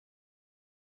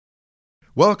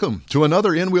Welcome to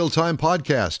another In Wheel Time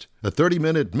podcast, a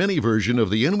 30-minute mini version of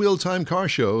the In Wheel Time car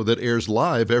show that airs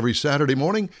live every Saturday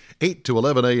morning, 8 to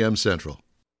 11 a.m. Central.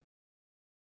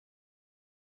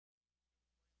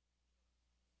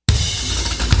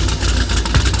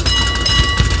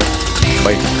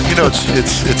 You know,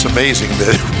 it's amazing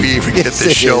that we even get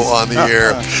this show on the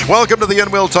air. Welcome to the In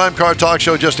Wheel Time Car Talk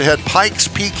Show. Just ahead, Pikes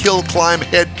Peak Hill Climb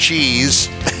Head Cheese.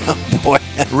 Oh, boy.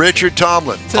 Richard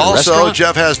Tomlin. Also,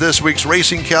 Jeff has this week's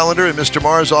racing calendar, and Mr.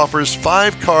 Mars offers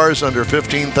 5 cars under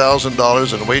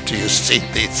 $15,000. And wait till you see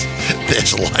this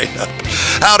lineup.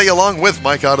 Howdy, along with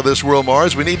Mike Out of This World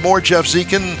Mars. We need more Jeff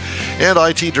Zekin and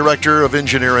IT Director of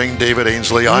Engineering, David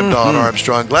Ainsley. I'm Don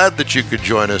Armstrong. Glad that you could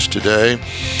join us today.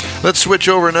 Let's switch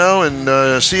over now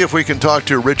and see if we can talk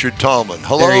to Richard Tomlin.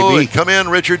 Hello, and come in,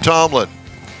 Richard Tomlin.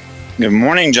 Good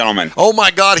morning, gentlemen. Oh, my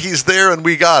God, he's there, and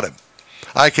we got him.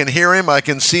 I can hear him, I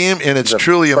can see him, and it's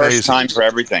truly amazing. First time for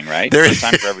everything, right? First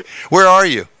time for everything. Where are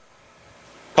you?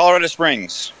 Colorado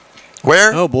Springs.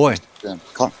 Where? Oh, boy.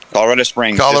 Colorado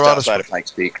Springs, just outside of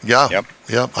Pikes Peak. Yeah.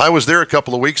 Yep. I was there a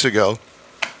couple of weeks ago.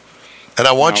 And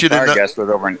I want you to know. Our guest was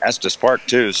over in Estes Park,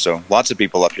 too, so lots of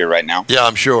people up here right now. Yeah,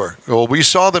 I'm sure. Well, we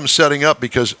saw them setting up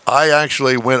because I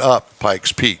actually went up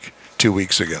Pikes Peak 2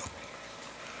 weeks ago.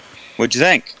 What'd you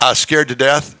think? I was scared to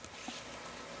death.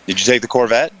 Did you take the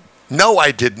Corvette? No,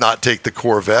 I did not take the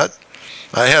Corvette.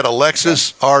 I had a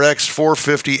Lexus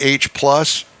RX450 H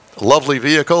plus, lovely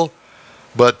vehicle.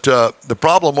 But the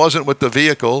problem wasn't with the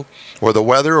vehicle or the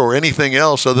weather or anything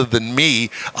else other than me.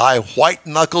 I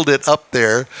white-knuckled it up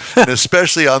there, and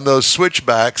especially on those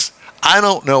switchbacks. I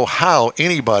don't know how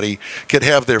anybody could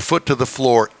have their foot to the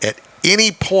floor at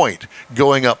any point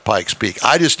going up Pikes Peak.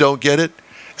 I just don't get it.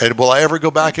 And will I ever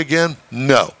go back again?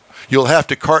 No. You'll have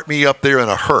to cart me up there in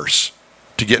a hearse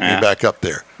to get me back up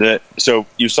there. So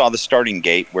you saw the starting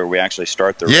gate where we actually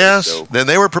start the race. Yes, so then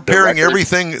they were preparing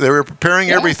everything. They were preparing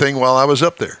everything while I was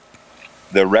up there.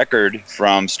 The record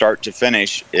from start to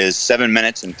finish is 7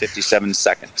 minutes and 57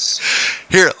 seconds.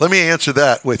 Here, let me answer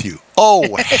that with you.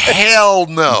 Oh, hell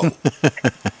no.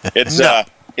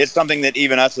 It's something that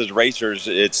even us as racers,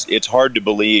 it's hard to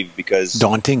believe because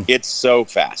daunting. It's so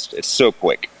fast. It's so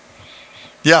quick.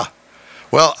 Yeah.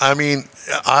 Well, I mean,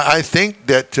 I think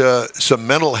that some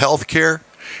mental health care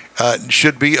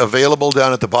should be available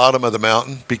down at the bottom of the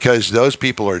mountain because those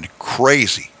people are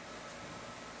crazy.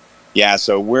 Yeah,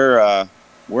 so we're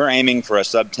aiming for a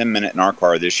sub 10 minute in our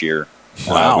car this year.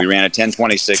 Wow. We ran a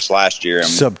 10:26 last year. And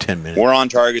sub 10 minutes. We're on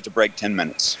target to break 10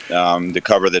 minutes to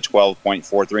cover the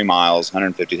 12.43 miles,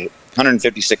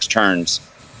 156 turns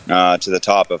to the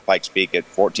top of Pikes Peak at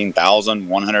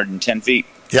 14,110 feet.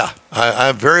 Yeah,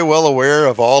 I'm very well aware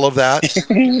of all of that.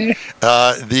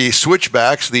 The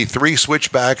switchbacks, the 3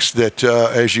 switchbacks that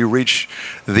as you reach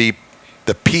the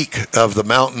peak of the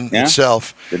mountain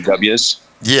itself. The W's.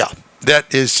 Yeah,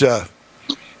 that is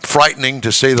frightening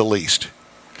to say the least.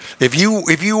 If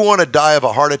you want to die of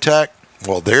a heart attack,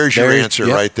 well, there's your answer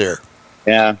right there.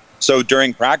 Yeah. So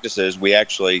during practices, we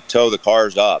actually tow the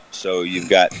cars up. So you've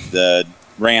got the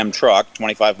Ram truck,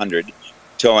 2500.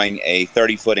 Towing a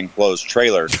 30-foot enclosed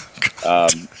trailer.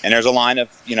 And there's a line of,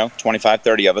 25,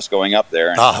 30 of us going up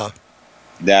there. And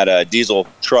that diesel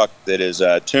truck that is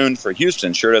tuned for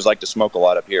Houston sure does like to smoke a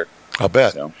lot up here. I'll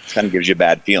bet. So it kind of gives you a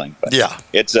bad feeling. But yeah.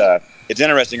 It's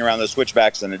interesting around those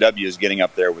switchbacks and the W's getting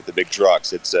up there with the big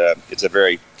trucks. It's a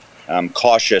very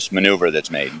cautious maneuver that's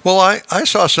made. Well, I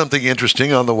saw something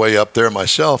interesting on the way up there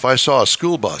myself. I saw a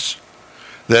school bus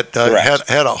that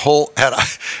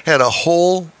had a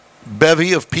whole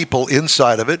bevy of people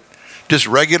inside of it, just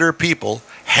regular people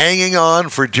hanging on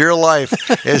for dear life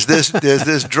as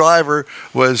this driver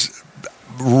was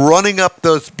running up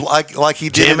those like he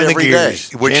did it every day.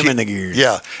 Jamming the gears.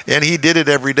 Yeah, and he did it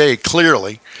every day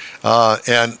clearly.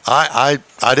 And I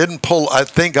didn't pull. I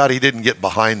thank God he didn't get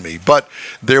behind me. But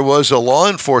there was a law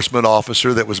enforcement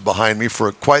officer that was behind me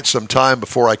for quite some time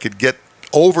before I could get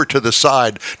over to the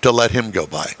side to let him go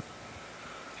by.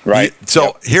 Right.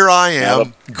 So here I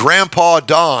am, Grandpa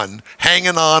Don,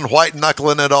 hanging on,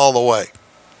 white-knuckling it all the way.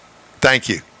 Thank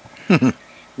you.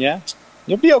 Yeah,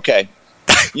 you'll be okay.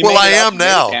 Well, I am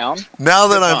now. Now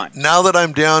that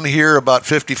I'm down here about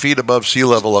 50 feet above sea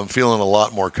level, I'm feeling a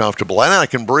lot more comfortable, and I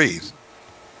can breathe.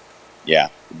 Yeah,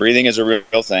 breathing is a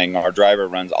real thing. Our driver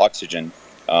runs oxygen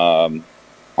on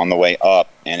the way up,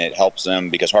 and it helps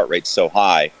them because heart rate's so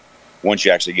high. Once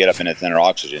you actually get up into thinner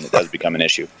oxygen, it does become an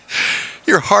issue.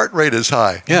 Your heart rate is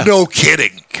high. Yeah. No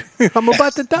kidding. I'm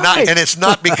about to die. And it's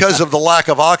not because of the lack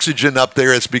of oxygen up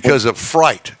there. It's because of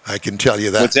fright. I can tell you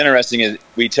that. What's interesting is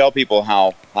we tell people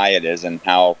how high it is and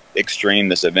how extreme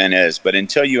this event is. But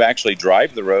until you actually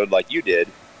drive the road like you did,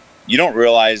 you don't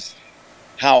realize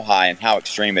how high and how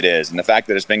extreme it is. And the fact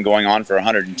that it's been going on for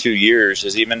 102 years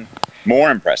is even more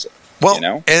impressive. Well, you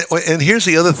know? and here's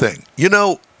the other thing. You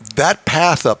know, that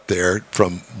path up there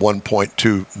from one point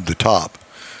to the top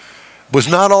was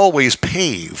not always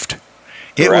paved.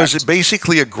 It Correct. was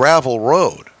basically a gravel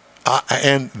road.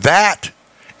 And that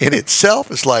in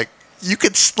itself is like, you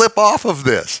could slip off of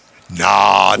this.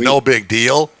 Nah, no big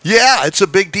deal. Yeah, it's a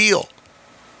big deal.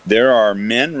 There are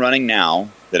men running now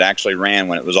that actually ran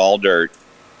when it was all dirt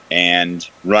and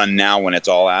run now when it's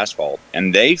all asphalt.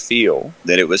 And they feel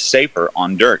that it was safer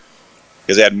on dirt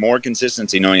because they had more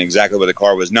consistency knowing exactly what the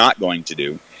car was not going to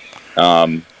do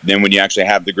than when you actually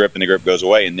have the grip and the grip goes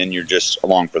away and then you're just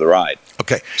along for the ride.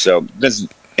 Okay. So this is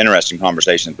interesting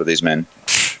conversations with these men.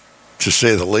 To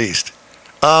say the least.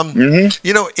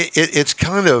 You know, it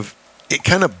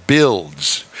kind of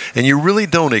builds, and you really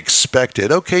don't expect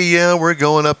it. Okay, yeah, we're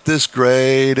going up this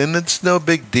grade, and it's no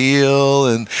big deal.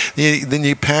 And then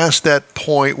you pass that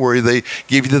point where they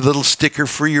give you the little sticker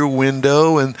for your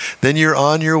window, and then you're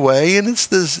on your way, and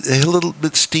it's a little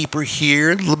bit steeper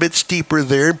here, a little bit steeper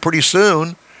there, and pretty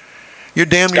soon you're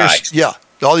damn near, yeah,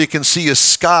 all you can see is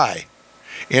sky.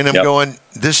 And I'm going,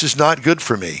 this is not good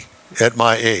for me at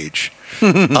my age. The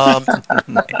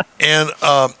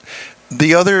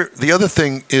other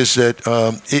thing is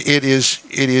that it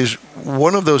is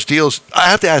one of those deals. I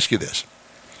have to ask you this: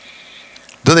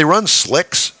 do they run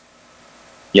slicks?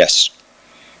 Yes.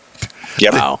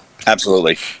 Yep. Wow.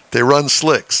 Absolutely. They run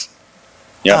slicks.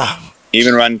 Yep.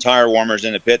 Even run tire warmers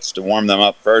in the pits to warm them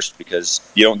up first because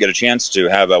you don't get a chance to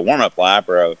have a warm-up lap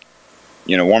or a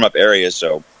warm-up area.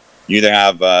 So you either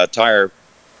have tire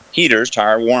heaters,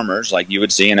 tire warmers, like you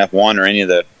would see in F1 or any of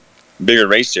the bigger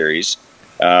race series,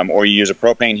 or you use a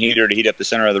propane heater to heat up the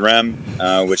center of the rim,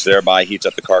 which thereby heats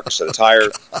up the carcass of the tire,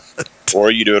 or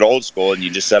you do it old school and you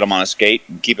just set them on a skate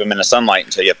and keep them in the sunlight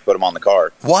until you have to put them on the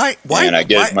car. Why? And I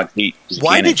get as much heat as you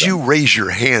Why can did into you them. raise your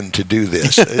hand to do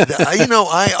this?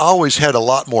 I always had a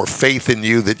lot more faith in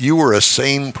you that you were a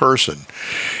sane person.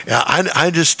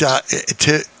 I just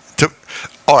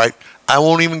all right. I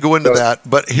won't even go into that,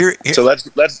 but here. So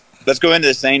let's go into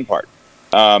the sane part.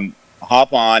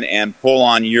 Hop on and pull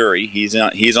on Yuri. He's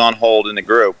on hold in the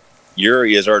group.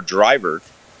 Yuri is our driver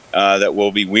that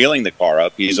will be wheeling the car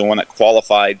up. He's the one that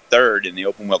qualified third in the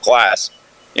open wheel class,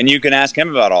 and you can ask him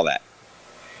about all that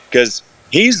because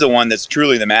he's the one that's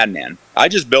truly the madman. I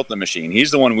just built the machine.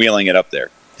 He's the one wheeling it up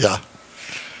there. Yeah.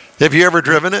 Have you ever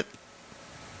driven it?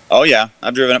 Oh yeah,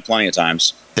 I've driven it plenty of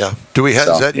times. Yeah. Do we have?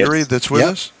 So, is that Yuri that's with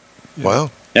us?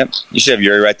 Wow. Yep. You should have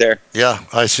Yuri right there. Yeah,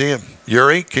 I see him.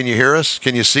 Yuri, can you hear us?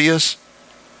 Can you see us?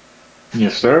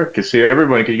 Yes, sir. Can see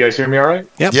everybody. Can you guys hear me all right?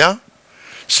 Yep. Yeah.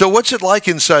 So what's it like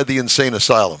inside the insane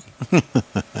asylum?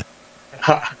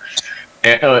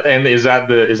 And is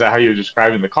that how you're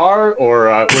describing the car, or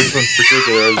which one in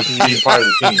particular is being part of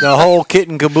the team? The whole kit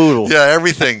and caboodle. Yeah,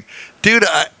 everything. Dude,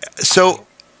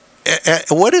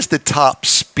 what is the top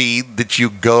speed that you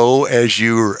go as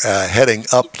you're heading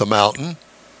up the mountain?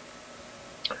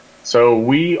 So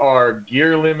we are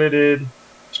gear limited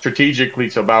strategically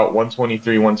to about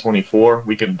 123, 124.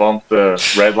 We can bump the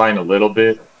red line a little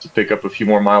bit to pick up a few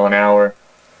more mile an hour.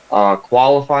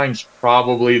 Qualifying is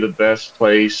probably the best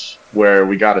place where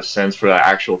we got a sense for the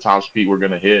actual top speed we're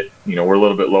going to hit. We're a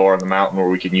little bit lower on the mountain where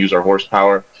we can use our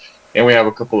horsepower, and we have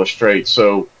a couple of straights.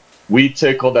 So we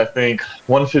tickled, I think,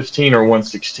 115 or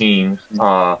 116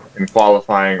 in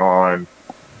qualifying on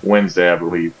Wednesday, I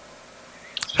believe.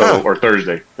 So, or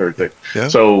Thursday. Yeah.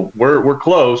 So we're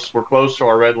close. We're close to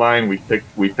our red line. We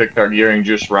picked our gearing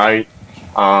just right.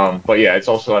 But yeah, it's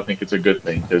also, I think it's a good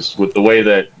thing because with the way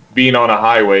that being on a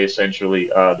highway, essentially,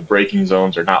 the braking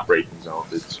zones are not braking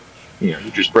zones. It's you're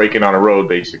just braking on a road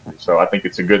basically. So I think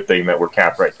it's a good thing that we're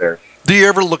capped right there. Do you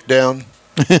ever look down?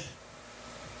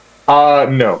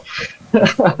 No.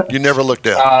 You never look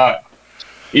down.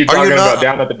 You're talking about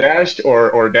down at the dash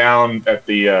or down at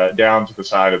the down to the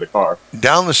side of the car?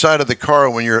 Down the side of the car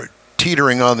when you're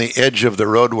teetering on the edge of the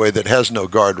roadway that has no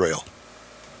guardrail.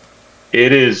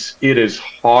 It is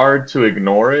hard to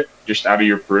ignore it just out of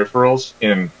your peripherals.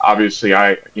 And obviously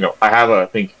I have I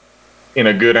think in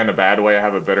a good and a bad way, I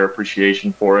have a better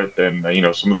appreciation for it than,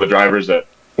 some of the drivers that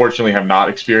fortunately have not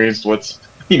experienced what's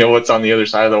on the other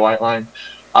side of the white line.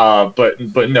 But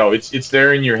no, it's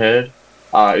there in your head.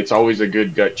 It's always a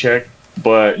good gut check,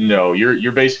 but no,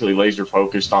 you're basically laser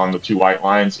focused on the two white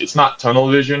lines. It's not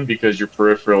tunnel vision because your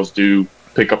peripherals do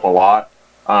pick up a lot.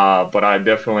 But I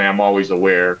definitely am always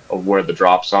aware of where the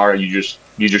drops are. You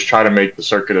just try to make the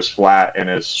circuit as flat and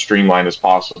as streamlined as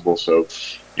possible. So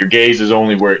your gaze is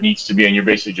only where it needs to be, and you're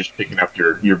basically just picking up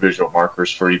your visual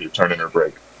markers for either turning or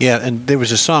brake. Yeah, and there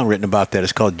was a song written about that.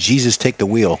 It's called "Jesus Take the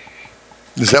Wheel."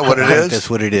 Is that what it is? That's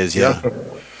what it is. Yeah.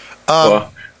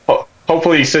 Well,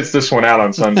 hopefully he sits this one out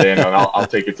on Sunday, and I'll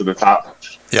take it to the top.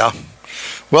 Yeah.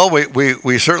 Well,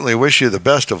 we certainly wish you the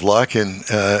best of luck, and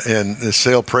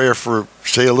say a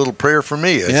little prayer for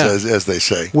me, as they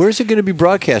say. Where is it going to be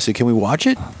broadcasted? Can we watch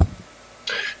it?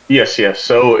 Yes.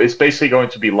 So it's basically going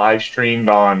to be live streamed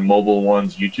on Mobile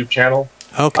One's YouTube channel.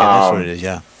 Okay, that's what it is.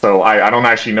 Yeah. So I don't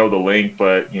actually know the link,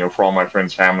 but for all my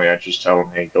friends' family, I just tell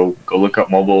them, hey, go look up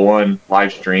Mobile One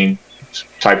live stream,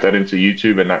 type that into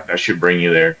YouTube, and that should bring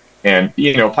you there. And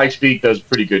Pikes Peak does a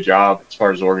pretty good job as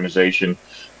far as organization.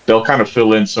 They'll kind of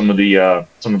fill in some of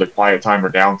the quiet time or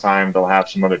downtime. They'll have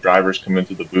some other drivers come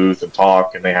into the booth and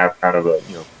talk, and they have kind of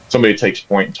somebody takes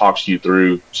point and talks you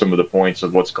through some of the points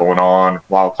of what's going on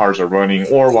while cars are running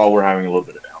or while we're having a little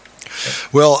bit of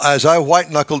downtime. Well, as I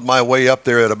white-knuckled my way up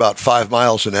there at about 5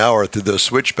 miles an hour through those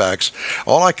switchbacks,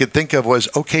 all I could think of was,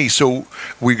 okay, so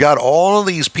we got all of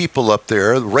these people up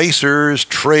there, racers,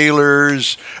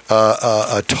 trailers,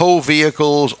 tow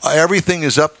vehicles, everything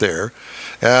is up there.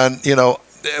 And,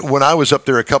 when I was up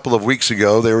there a couple of weeks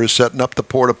ago, they were setting up the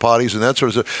porta potties and that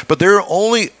sort of stuff. But there are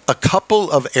only a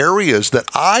couple of areas that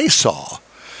I saw.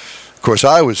 Of course,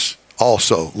 I was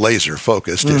also laser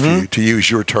focused, to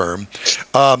use your term.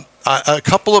 A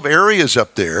couple of areas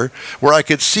up there where I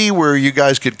could see where you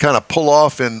guys could kind of pull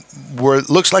off, and where it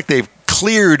looks like they've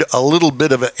cleared a little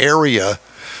bit of an area,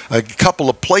 a couple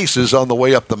of places on the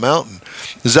way up the mountain.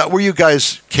 Is that where you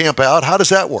guys camp out? How does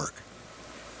that work?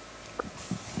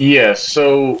 Yes.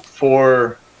 So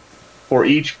for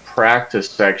each practice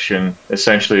section,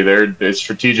 essentially, they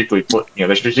strategically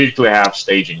have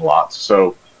staging lots.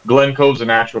 So Glen Cove's a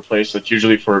natural place that's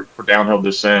usually for downhill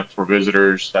descent for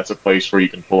visitors. That's a place where you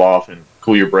can pull off and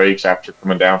cool your brakes after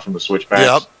coming down from the switchbacks.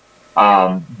 Yep.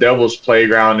 Devil's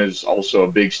Playground is also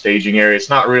a big staging area. It's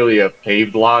not really a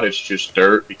paved lot; it's just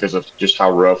dirt because of just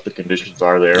how rough the conditions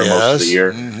are there most of the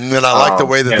year. And I like the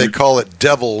way that they call it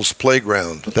Devil's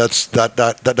Playground.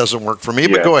 That doesn't work for me,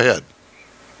 but go ahead.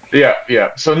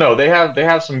 Yeah. So no, they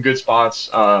have some good spots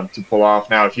to pull off.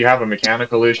 Now, if you have a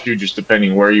mechanical issue, just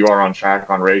depending where you are on track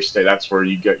on race day, that's where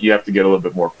you have to get a little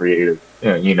bit more creative.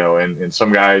 And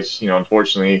some guys,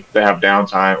 unfortunately, they have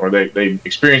downtime or they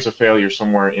experience a failure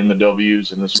somewhere in the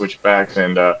W's and the switchbacks,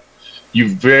 and you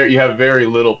have very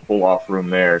little pull off room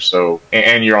there. So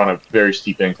and you're on a very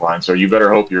steep incline, so you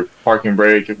better hope your parking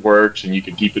brake works and you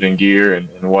can keep it in gear and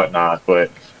whatnot.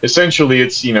 But essentially,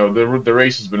 it's the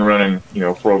race has been running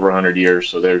for over 100 years,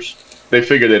 so they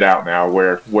figured it out now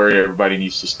where everybody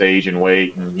needs to stage and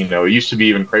wait. And it used to be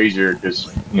even crazier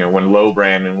because when Lowe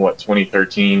ran in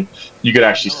 2013, you could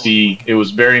actually see it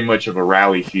was very much of a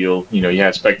rally feel. You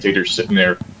had spectators sitting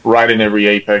there right in every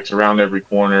apex, around every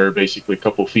corner, basically a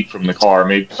couple feet from the car.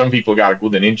 Maybe some people got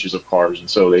within inches of cars, and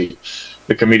so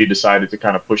the committee decided to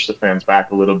kind of push the fans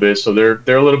back a little bit, so they're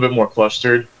a little bit more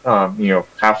clustered.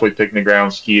 Halfway picnic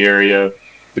ground, ski area,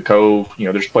 the Cove.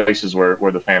 There's places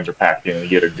where the fans are packed in and you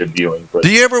get a good viewing. But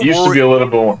do you ever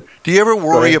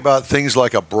worry Go about things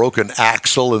like a broken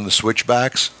axle in the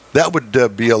switchbacks? That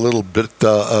would be a little bit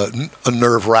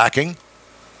nerve-wracking.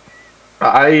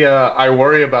 I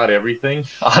worry about everything,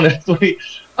 honestly.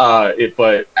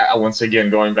 But once again,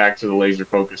 going back to the laser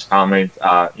focus comment,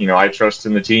 I trust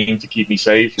in the team to keep me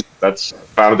safe. That's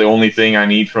about the only thing I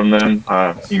need from them.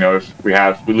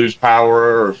 If we lose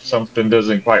power or if something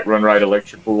doesn't quite run right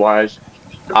electrical wise,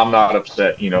 I'm not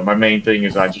upset. My main thing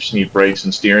is I just need brakes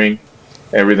and steering.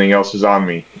 Everything else is on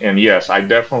me. And yes, I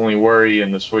definitely worry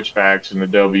in the switchbacks and the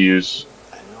W's.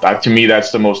 To me,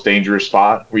 that's the most dangerous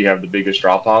spot. We have the biggest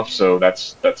drop-off, so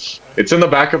it's in the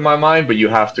back of my mind. But you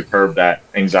have to curb that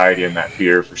anxiety and that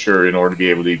fear for sure in order to be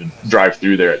able to even drive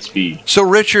through there at speed. So,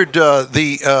 Richard,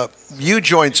 the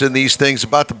U-joints in these things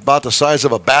about the size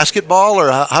of a basketball, or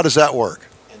how does that work?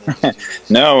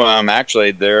 No,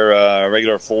 actually, they're a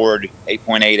regular Ford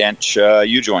 8.8-inch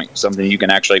U-joint, something you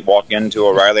can actually walk into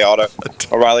O'Reilly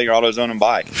AutoZone and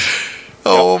buy.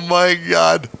 Oh my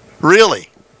God! Really?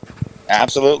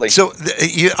 Absolutely. So,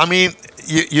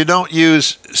 you don't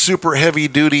use super heavy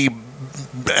duty,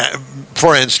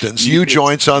 for instance,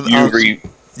 U-joints on. You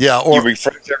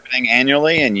refresh everything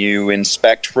annually and you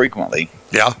inspect frequently.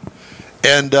 Yeah.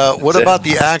 And what about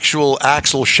the actual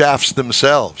axle shafts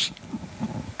themselves?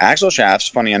 Axle shafts,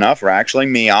 funny enough, are actually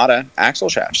Miata axle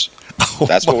shafts.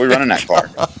 That's what we run in that car.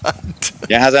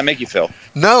 Yeah, how's that make you feel?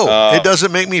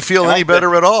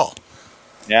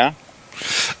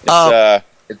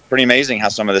 it's pretty amazing how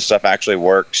some of this stuff actually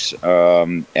works.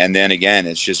 And then again,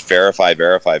 it's just verify,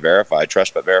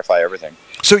 trust but verify everything.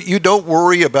 So you don't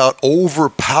worry about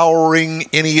overpowering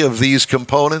any of these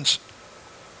components?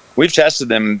 We've tested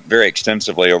them very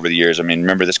extensively over the years. I mean,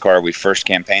 remember this car, we first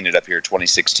campaigned it up here in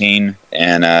 2016,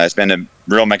 and it's been to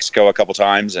real Mexico a couple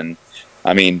times. And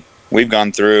I mean, we've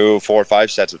gone through 4 or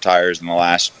 5 sets of tires in the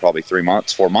last probably 4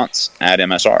 months at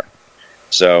MSR.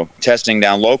 So testing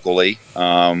down locally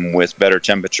with better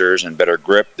temperatures and better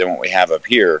grip than what we have up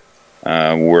here,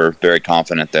 we're very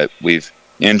confident that we've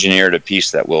engineered a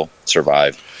piece that will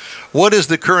survive. What is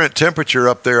the current temperature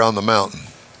up there on the mountain?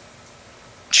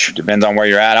 Depends on where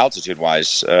you're at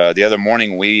altitude-wise. The other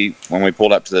morning, when we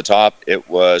pulled up to the top, it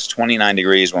was 29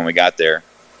 degrees when we got there.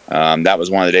 That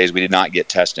was one of the days we did not get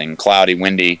testing. Cloudy,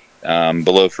 windy,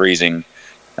 below freezing.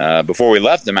 Before we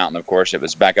left the mountain, of course, it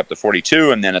was back up to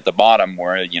 42, and then at the bottom,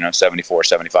 we're 74,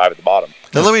 75 at the bottom.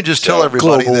 Now, let me just tell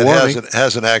everybody that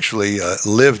hasn't actually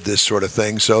lived this sort of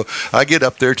thing. So I get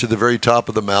up there to the very top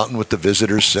of the mountain with the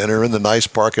visitor center and the nice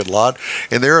parking lot,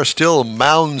 and there are still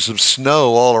mounds of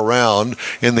snow all around,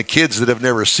 and the kids that have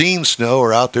never seen snow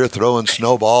are out there throwing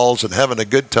snowballs and having a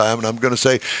good time, and I'm going to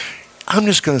say, I'm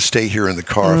just going to stay here in the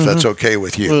car if that's okay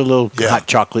with you. A little hot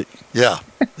chocolate. Yeah.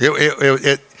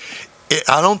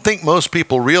 I don't think most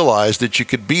people realize that you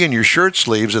could be in your shirt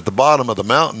sleeves at the bottom of the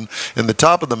mountain. In the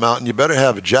top of the mountain, you better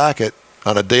have a jacket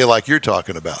on a day like you're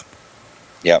talking about.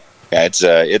 Yep. Yeah,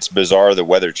 it's bizarre the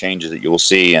weather changes that you'll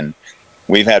see. And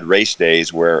we've had race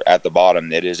days where at the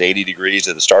bottom it is 80 degrees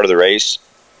at the start of the race.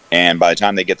 And by the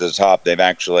time they get to the top, they've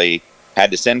actually had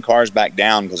to send cars back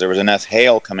down because there was enough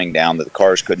hail coming down that the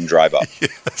cars couldn't drive up.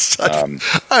 Yes,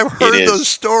 I've heard those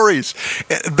stories.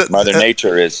 Mother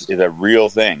Nature is a real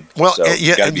thing. Well, so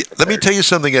let me tell you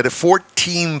something. At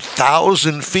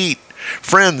 14,000 feet,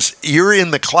 friends, you're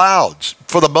in the clouds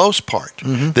for the most part.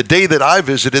 Mm-hmm. The day that I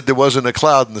visited, there wasn't a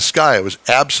cloud in the sky. It was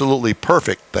absolutely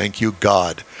perfect. Thank you,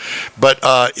 God. But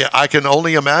I can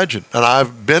only imagine. And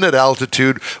I've been at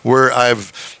altitude where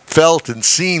I've felt and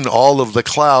seen all of the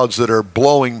clouds that are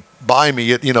blowing by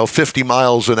me at 50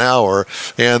 miles an hour,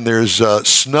 and there's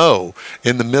snow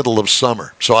in the middle of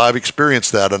summer. So I've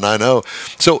experienced that, and I know.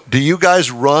 So do you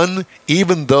guys run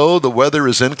even though the weather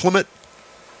is inclement?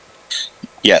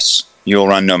 Yes, you'll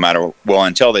run no matter,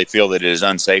 until they feel that it is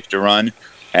unsafe to run,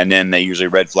 and then they usually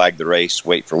red flag the race,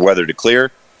 wait for weather to clear,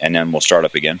 and then we'll start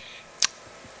up again.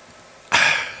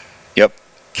 Yep.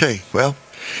 Okay, well.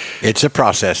 It's a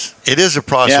process. It is a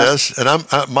process, yeah.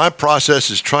 And my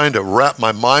process is trying to wrap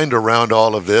my mind around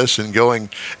all of this and going.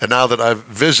 And now that I've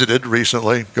visited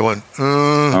recently, going.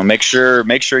 Well, make sure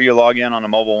you log in on the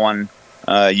Mobile One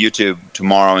YouTube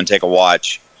tomorrow and take a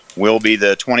watch. We'll be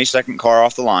the 22nd car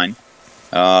off the line.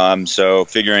 So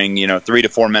figuring 3 to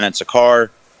 4 minutes a car.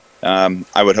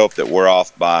 I would hope that we're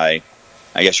off by,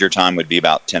 I guess your time would be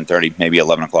about 10:30, maybe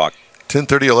 11 o'clock.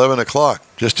 10:30, 11 o'clock,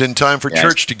 just in time for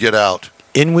church to get out.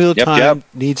 In-wheel time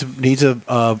needs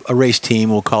a race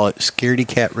team. We'll call it Scaredy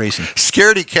Cat Racing.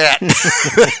 Scaredy Cat.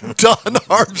 Don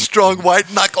Armstrong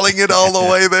white-knuckling it all the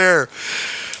way there.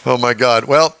 Oh, my God.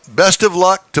 Well, best of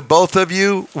luck to both of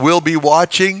you. We'll be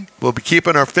watching. We'll be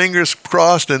keeping our fingers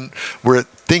crossed, and we're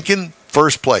thinking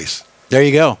first place. There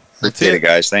you go. Appreciate it,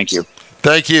 guys. Thank you.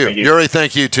 Thank you. Yuri,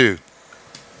 thank you, too.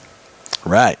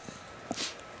 Right.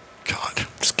 God.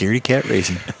 Scaredy Cat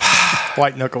Racing.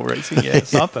 White knuckle racing, yeah,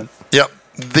 something. Yep.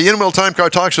 The In-Wheel Time Car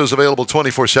Talk Show is available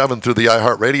 24/7 through the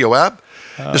iHeartRadio app.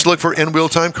 Just look for In-Wheel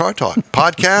Time Car Talk.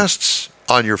 Podcasts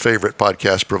on your favorite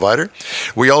podcast provider.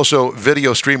 We also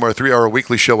video stream our 3-hour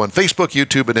weekly show on Facebook,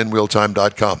 YouTube, and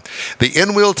InWheelTime.com. The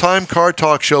In-Wheel Time Car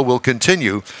Talk Show will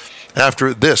continue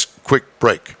after this quick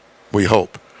break, we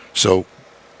hope. So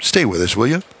stay with us, will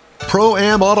you?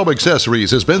 Pro-Am Auto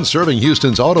Accessories has been serving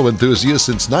Houston's auto enthusiasts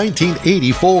since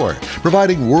 1984,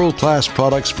 providing world-class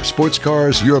products for sports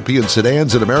cars, European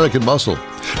sedans, and American muscle.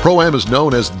 Pro-Am is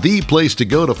known as the place to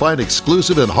go to find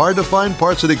exclusive and hard-to-find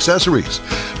parts and accessories.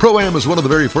 Pro-Am is one of the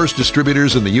very first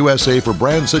distributors in the USA for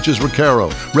brands such as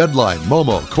Recaro, Redline,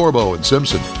 Momo, Corbo, and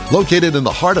Simpson. Located in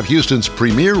the heart of Houston's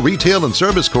premier retail and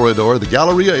service corridor, the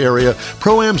Galleria area,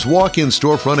 Pro-Am's walk-in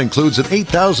storefront includes an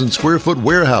 8,000-square-foot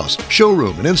warehouse,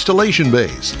 showroom, and installation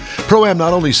bays. Pro-Am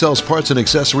not only sells parts and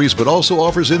accessories, but also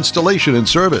offers installation and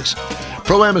service.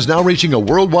 Pro-Am is now reaching a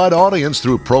worldwide audience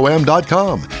through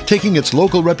Pro-Am.com, taking its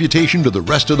local reputation to the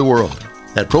rest of the world.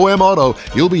 At Pro-Am Auto,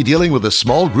 you'll be dealing with a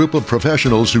small group of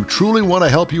professionals who truly want to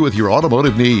help you with your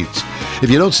automotive needs. If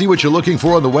you don't see what you're looking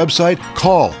for on the website,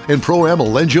 call and Pro-Am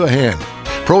will lend you a hand.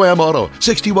 Pro-Am Auto,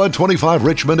 6125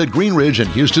 Richmond at Green Ridge and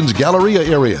Houston's Galleria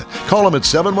area. Call them at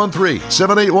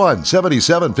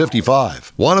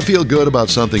 713-781-7755. Want to feel good about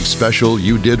something special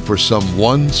you did for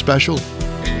someone special?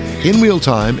 In Wheel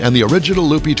Time and the original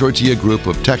Lupi Tortilla group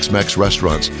of Tex-Mex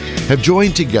restaurants have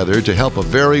joined together to help a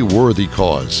very worthy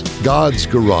cause, God's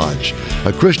Garage,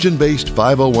 a Christian-based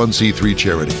 501c3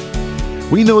 charity.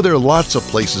 We know there are lots of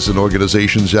places and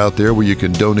organizations out there where you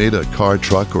can donate a car,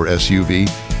 truck, or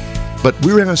SUV, but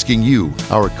we're asking you,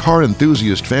 our car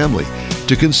enthusiast family,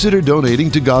 to consider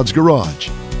donating to God's Garage.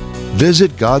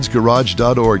 Visit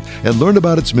godsgarage.org and learn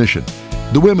about its mission,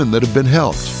 the women that have been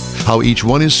helped, how each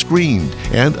one is screened,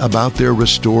 and about their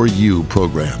Restore You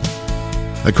program.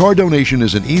 A car donation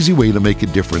is an easy way to make a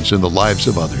difference in the lives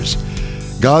of others.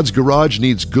 God's Garage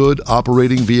needs good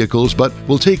operating vehicles, but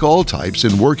will take all types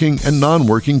in working and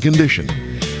non-working condition.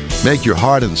 Make your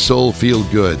heart and soul feel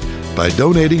good by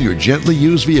donating your gently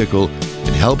used vehicle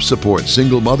and help support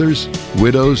single mothers,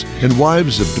 widows, and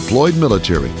wives of deployed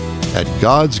military at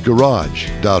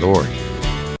godsgarage.org.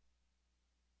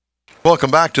 Welcome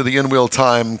back to the In-Wheel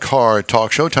Time Car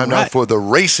Talk Show. Time now for the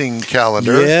racing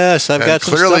calendar. Yes, I've got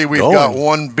some clearly stuff we've going. got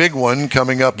one big one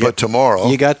coming up tomorrow.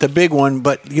 You got the big one,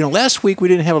 but last week we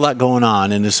didn't have a lot going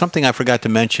on, and there's something I forgot to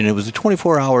mention. It was the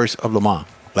 24 hours of Le Mans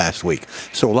last week.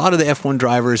 So a lot of the F1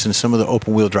 drivers and some of the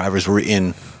open-wheel drivers were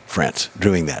in France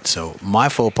doing that. So my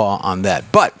faux pas on that.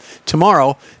 But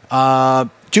tomorrow,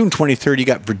 June 23rd, you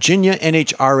got Virginia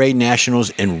NHRA Nationals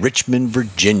in Richmond,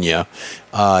 Virginia.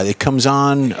 It comes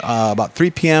on about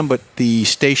 3 p.m., but the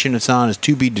station it's on is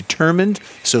to be determined,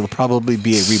 so it'll probably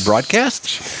be a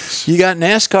rebroadcast. You got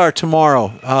NASCAR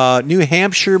tomorrow, New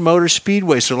Hampshire Motor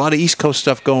Speedway, so a lot of East Coast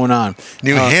stuff going on.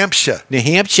 New Hampshire.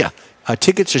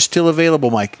 Tickets are still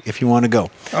available, Mike, if you want to go.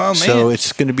 Oh, man. So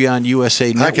it's going to be on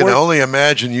USA Network. I can only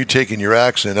imagine you taking your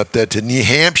accent up there to New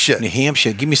Hampshire. New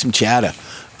Hampshire. Give me some cheddar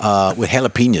with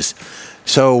jalapenos.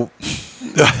 So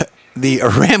the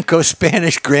Aramco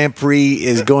Spanish Grand Prix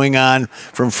is going on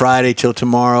from Friday till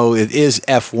tomorrow. It is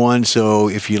F1, so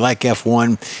if you like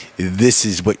F1, this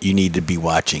is what you need to be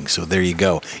watching. So there you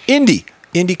go.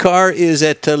 IndyCar is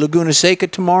at Laguna Seca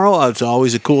tomorrow. It's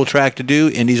always a cool track to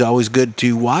do. Indy's always good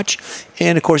to watch.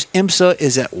 And, of course, IMSA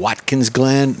is at Watkins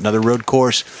Glen, another road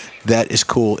course. That is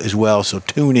cool as well. So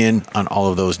tune in on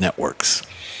all of those networks.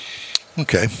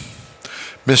 Okay.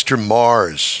 Mr.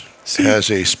 Mars has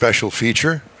a special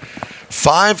feature.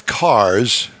 5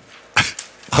 cars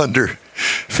under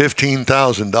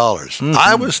 $15,000. Mm-hmm.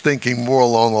 I was thinking more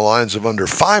along the lines of under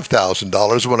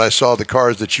 $5,000 when I saw the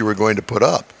cars that you were going to put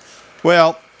up.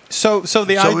 Well, so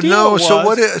the idea was...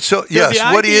 what is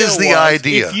the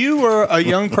idea? If you were a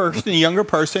younger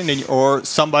person, or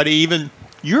somebody even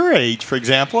your age, for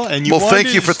example, and you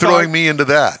thank you for throwing me into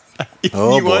that. If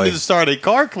you wanted to start a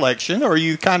car collection, or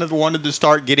you kind of wanted to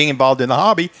start getting involved in the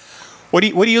hobby, what do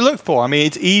you look for? I mean,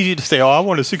 it's easy to say, I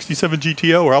want a 67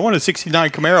 GTO, or I want a 69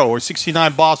 Camaro, or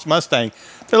 69 Boss Mustang.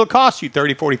 It'll cost you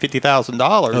 $30,000, $40,000,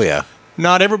 $50,000. Oh, yeah.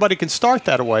 Not everybody can start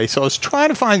that way. So I was trying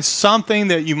to find something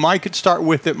that you could start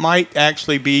with that might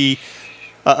actually be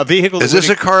a vehicle. Is this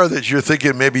a car that you're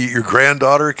thinking maybe your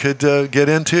granddaughter could get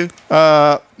into?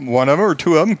 One of them or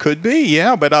two of them could be,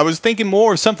 yeah. But I was thinking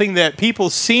more of something that people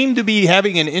seem to be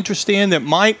having an interest in that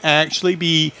might actually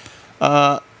be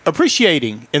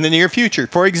appreciating in the near future.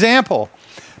 For example,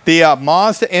 the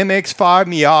Mazda MX-5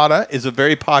 Miata is a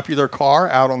very popular car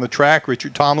out on the track.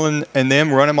 Richard Tomlin and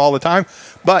them run them all the time.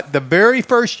 But the very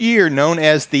first year, known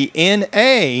as the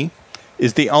NA,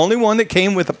 is the only one that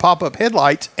came with the pop-up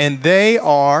headlights, and they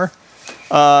are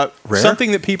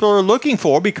something that people are looking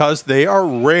for because they are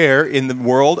rare in the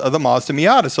world of the Mazda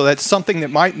Miata. So that's something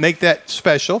that might make that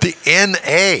special. The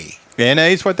NA. NA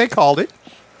is what they called it.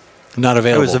 Not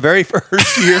available. It was the very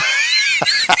first year.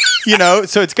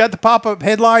 So it's got the pop-up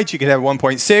headlights. You can have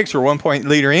 1.6 or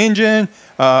 1.0-liter engine,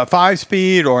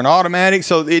 5-speed, or an automatic.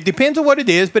 So it depends on what it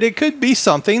is, but it could be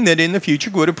something that in the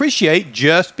future would appreciate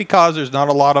just because there's not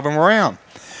a lot of them around.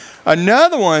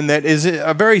 Another one that is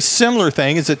a very similar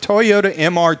thing is a Toyota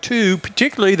MR2,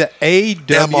 particularly the AW.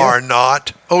 MR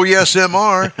not. Oh, yes,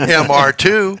 MR.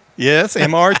 MR2. Yes,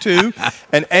 MR2.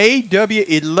 An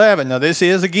AW11. Now, this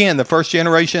is, again, the first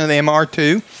generation of the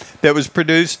MR2 that was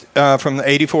produced from the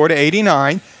 84 to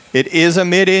 89. It is a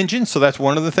mid-engine, so that's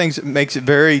one of the things that makes it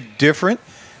very different.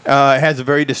 It has a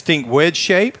very distinct wedge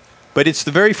shape, but it's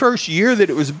the very first year that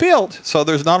it was built, so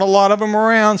there's not a lot of them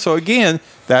around. So, again,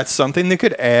 that's something that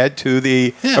could add to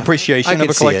the appreciation of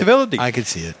a collectability. I could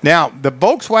see it. Now, the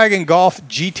Volkswagen Golf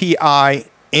GTI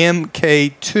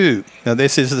MK2. Now,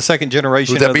 this is the second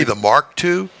generation. Would that be the Mark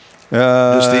II?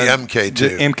 Just the MK2.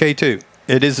 The MK2.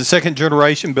 It is the second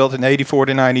generation, built in 84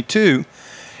 to 92.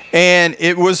 And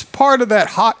it was part of that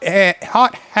hot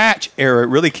hatch era. It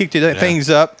really kicked things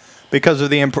up because of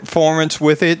the performance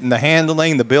with it and the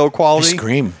handling, the build quality. They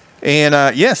scream.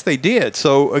 And yes, they did.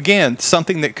 So again,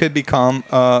 something that could become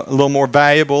a little more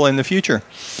valuable in the future.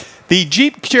 The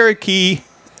Jeep Cherokee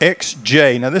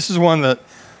XJ. Now this is one that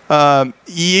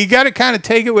you got to kind of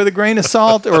take it with a grain of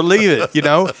salt or leave it. You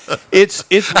know, it's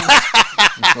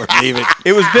Or leave it.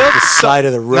 It was built the side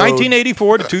of the road.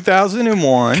 1984 to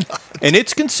 2001, and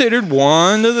it's considered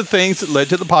one of the things that led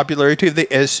to the popularity of the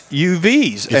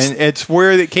SUVs. And it's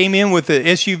where it came in with the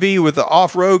SUV with the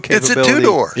off-road capability. It's a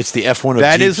two-door. It's the F1 of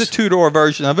That Jeeps. is a two-door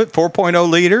version of it, 4.0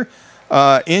 liter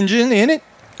engine in it.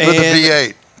 With a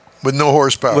V8 with no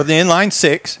horsepower. With the inline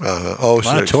six. A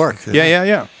lot of torque.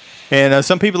 Yeah. And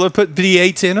some people have put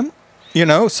V8s in them. You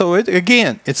know, so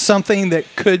it's something that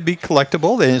could be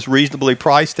collectible and is reasonably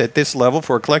priced at this level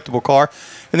for a collectible car.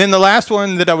 And then the last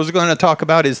one that I was going to talk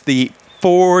about is the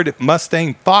Ford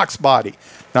Mustang Fox Body,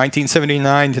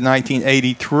 1979 to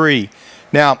 1983.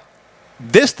 Now,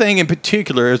 this thing in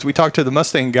particular, as we talk to the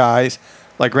Mustang guys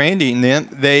like Randy and them,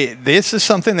 this is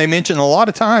something they mention a lot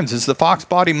of times is the Fox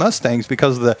Body Mustangs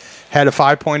because had a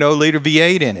 5.0 liter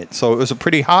V8 in it. So it was a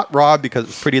pretty hot rod because it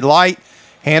was pretty light,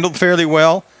 handled fairly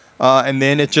well. And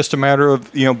then it's just a matter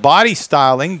of, body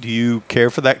styling. Do you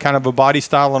care for that kind of a body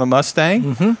style on a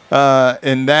Mustang?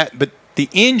 Mm-hmm. But the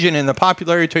engine and the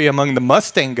popularity among the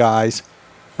Mustang guys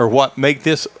are what make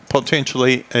this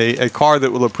potentially a car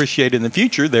that will appreciate in the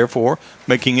future, therefore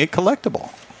making it collectible.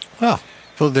 Well,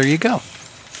 there you go.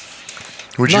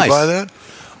 Would you buy that?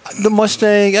 The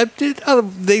Mustang,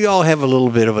 they all have a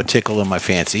little bit of a tickle in my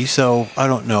fancy, so I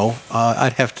don't know.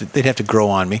 They'd have to grow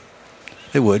on me.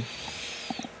 They would.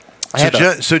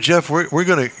 So Jeff, we're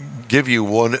going to give you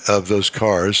one of those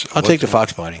cars. I'll take the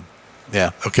Fox Body.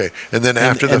 Yeah. Okay, and then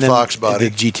after the Fox Body,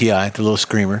 the GTI, the little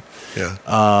Screamer. Yeah.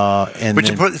 And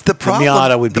but the problem,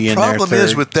 Miata would be in there. The problem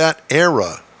is with that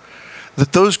era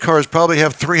that those cars probably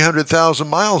have 300,000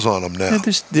 miles on them now.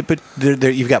 But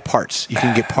you've got parts. You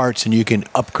can get parts, and you can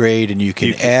upgrade, and you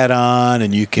can add on,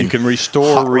 and you can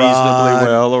restore reasonably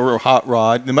well, or a hot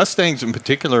rod. The Mustangs in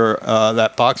particular,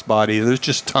 that Fox Body, there's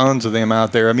just tons of them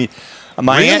out there. I mean,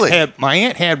 my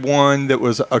aunt had one that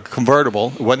was a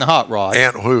convertible. It wasn't a hot rod.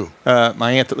 Aunt who?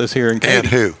 My aunt that lives here in Katy. Aunt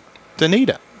who?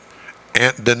 Danita.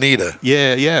 Aunt Danita.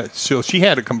 Yeah. So she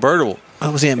had a convertible.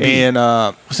 That was Aunt B. And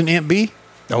wasn't Aunt B?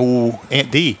 Oh,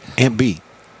 Aunt D. Aunt B.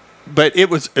 But it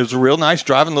was a real nice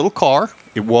driving little car.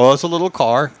 It was a little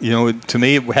car. To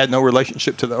me, it had no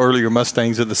relationship to the earlier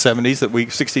Mustangs of the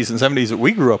 60s and 70s that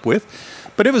we grew up with.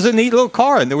 But it was a neat little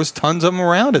car, and there was tons of them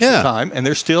around at the time, and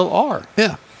there still are.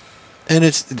 Yeah. And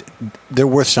they're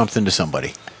worth something to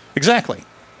somebody. Exactly.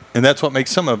 And that's what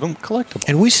makes some of them collectible.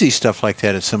 And we see stuff like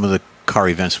that at some of the car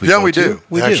events we go to.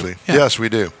 We do. Actually. Yeah. Yes, we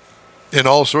do. In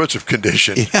all sorts of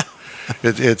condition. Yeah.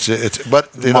 But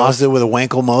Mazda with a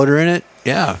Wankel motor in it.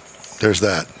 Yeah. There's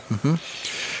that. Mm-hmm.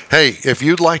 Hey, if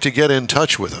you'd like to get in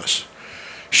touch with us,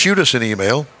 shoot us an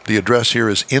email. The address here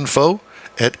is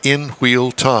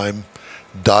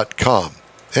info@inwheeltime.com.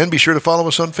 And be sure to follow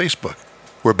us on Facebook.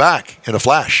 We're back in a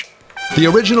flash. The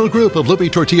original group of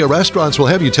Lupe Tortilla restaurants will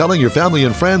have you telling your family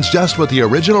and friends just what the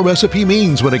original recipe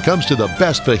means when it comes to the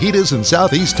best fajitas in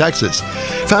Southeast Texas.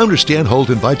 Founder Stan Holt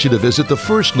invites you to visit the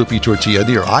first Lupe Tortilla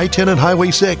near I-10 and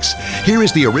Highway 6. Here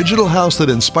is the original house that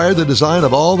inspired the design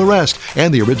of all the rest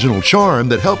and the original charm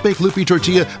that helped make Lupe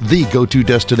Tortilla the go-to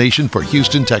destination for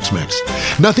Houston Tex-Mex.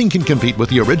 Nothing can compete with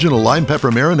the original lime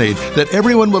pepper marinade that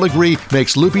everyone will agree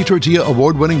makes Lupe Tortilla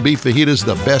award-winning beef fajitas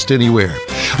the best anywhere.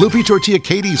 Lupe Tortilla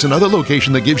Katie's another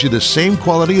location that gives you the same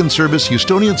quality and service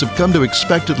Houstonians have come to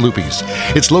expect at Lupe's.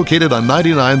 It's located on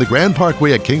 99 the Grand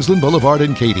Parkway at Kingsland Boulevard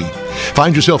in Katy.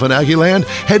 Find yourself in Aggieland?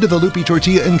 Head to the Lupe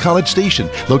Tortilla in College Station.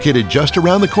 Located just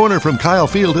around the corner from Kyle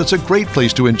Field, it's a great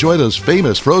place to enjoy those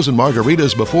famous frozen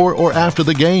margaritas before or after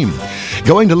the game.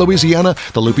 Going to Louisiana?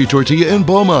 The Lupe Tortilla in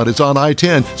Beaumont is on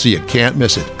I-10, so you can't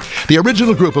miss it. The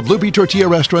original group of Lupe Tortilla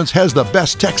restaurants has the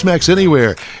best Tex-Mex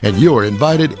anywhere, and you're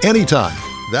invited anytime.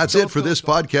 That's it for this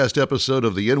podcast episode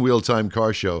of the In Wheel Time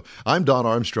Car Show. I'm Don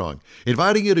Armstrong,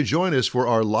 inviting you to join us for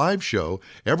our live show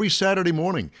every Saturday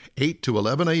morning, 8 to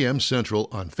 11 a.m. Central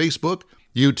on Facebook,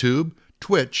 YouTube,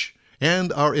 Twitch,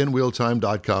 and our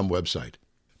InWheelTime.com website.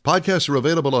 Podcasts are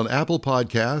available on Apple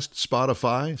Podcasts,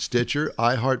 Spotify, Stitcher,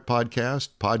 iHeart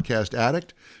Podcast, Podcast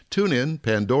Addict, TuneIn,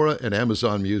 Pandora, and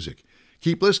Amazon Music.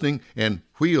 Keep listening, and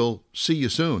we'll see you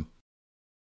soon.